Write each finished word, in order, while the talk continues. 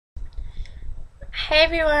Hey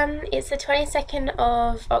everyone, it's the 22nd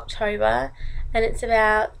of October and it's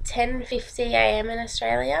about 10:50 a.m. in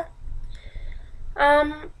Australia.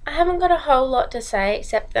 I haven't got a whole lot to say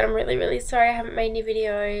except that I'm really sorry I haven't made any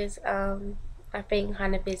videos. I've been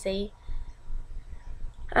kind of busy.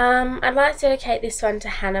 I'd like to dedicate this one to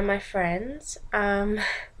Hannah, my friend.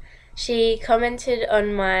 She commented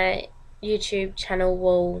on my YouTube channel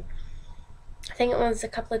wall, I think it was a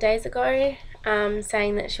couple of days ago,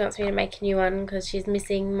 saying that she wants me to make a new one because she's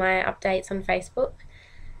missing my updates on Facebook.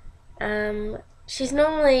 She's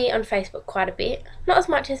normally on Facebook quite a bit, not as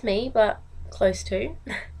much as me, but close to.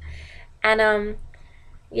 And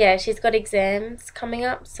yeah, she's got exams coming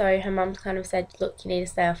up, so her mum's kind of said, look, you need to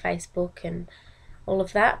stay on Facebook and all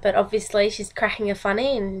of that. But obviously she's cracking a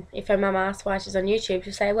funny, and if her mum asks why she's on YouTube,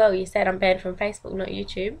 she'll say, well, you said I'm banned from Facebook, not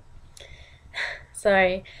YouTube.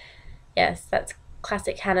 So yes, that's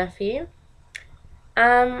classic Hannah for you.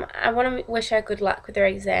 I want to wish her good luck with her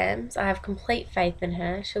exams. I have complete faith in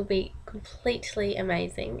her. She'll be completely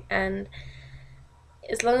amazing, and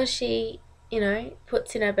as long as she,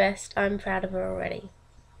 puts in her best, I'm proud of her already.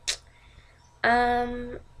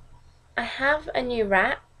 I have a new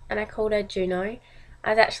rat, and I called her Juno. I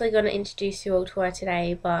was actually going to introduce you all to her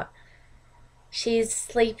today, but she's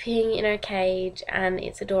sleeping in her cage, and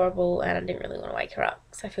it's adorable, and I didn't really want to wake her up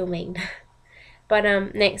because I feel mean. But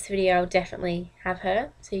next video I'll definitely have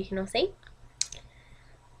her so you can all see.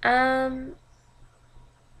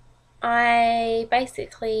 I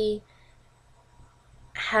basically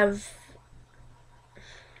have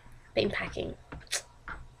been packing.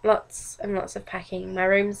 Lots and lots of packing. My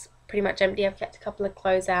room's pretty much empty. I've kept a couple of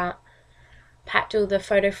clothes out, packed all the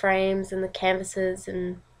photo frames and the canvases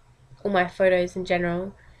and all my photos in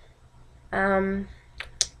general,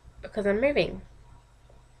 because I'm moving.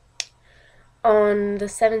 On the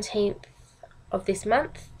 17th of this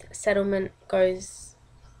month, settlement is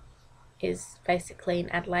basically in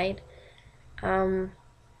Adelaide. My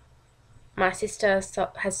sister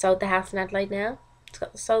has sold the house in Adelaide now. It's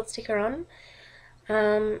got the sold sticker on,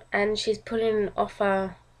 and she's put in an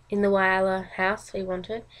offer in the Whyalla house we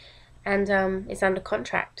wanted, and it's under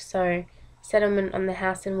contract. So settlement on the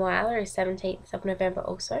house in Whyalla is 17th of November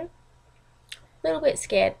also. A little bit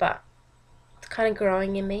scared, but it's kind of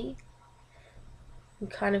growing in me. I'm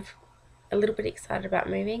kind of a little bit excited about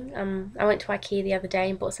moving. I went to IKEA the other day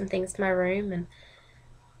and bought some things to my room, and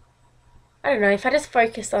I don't know, if I just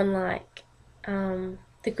focus on like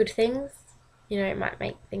the good things, it might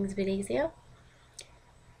make things a bit easier.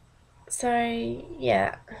 So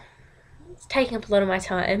yeah, it's taking up a lot of my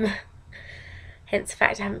time, hence the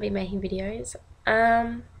fact I haven't been making videos.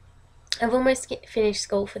 I've almost finished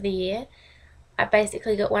school for the year. I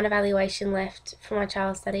basically got one evaluation left for my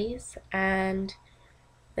child studies, and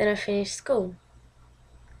then I finished school.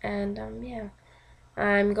 And yeah,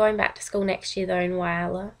 I'm going back to school next year though in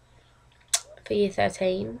Whyalla for year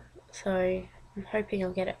 13, so I'm hoping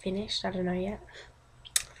I'll get it finished. I don't know yet.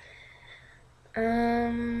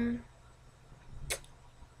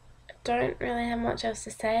 Don't really have much else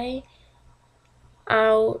to say.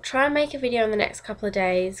 I'll try and make a video in the next couple of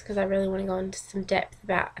days because I really want to go into some depth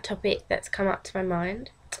about a topic that's come up to my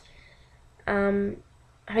mind.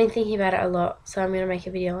 I've been thinking about it a lot, so I'm going to make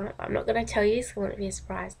a video on it. I'm not going to tell you, so I want it to be a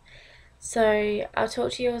surprise. So I'll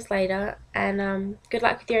talk to you all later, and good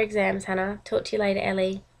luck with your exams, Hannah. Talk to you later,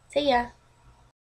 Ellie. See ya.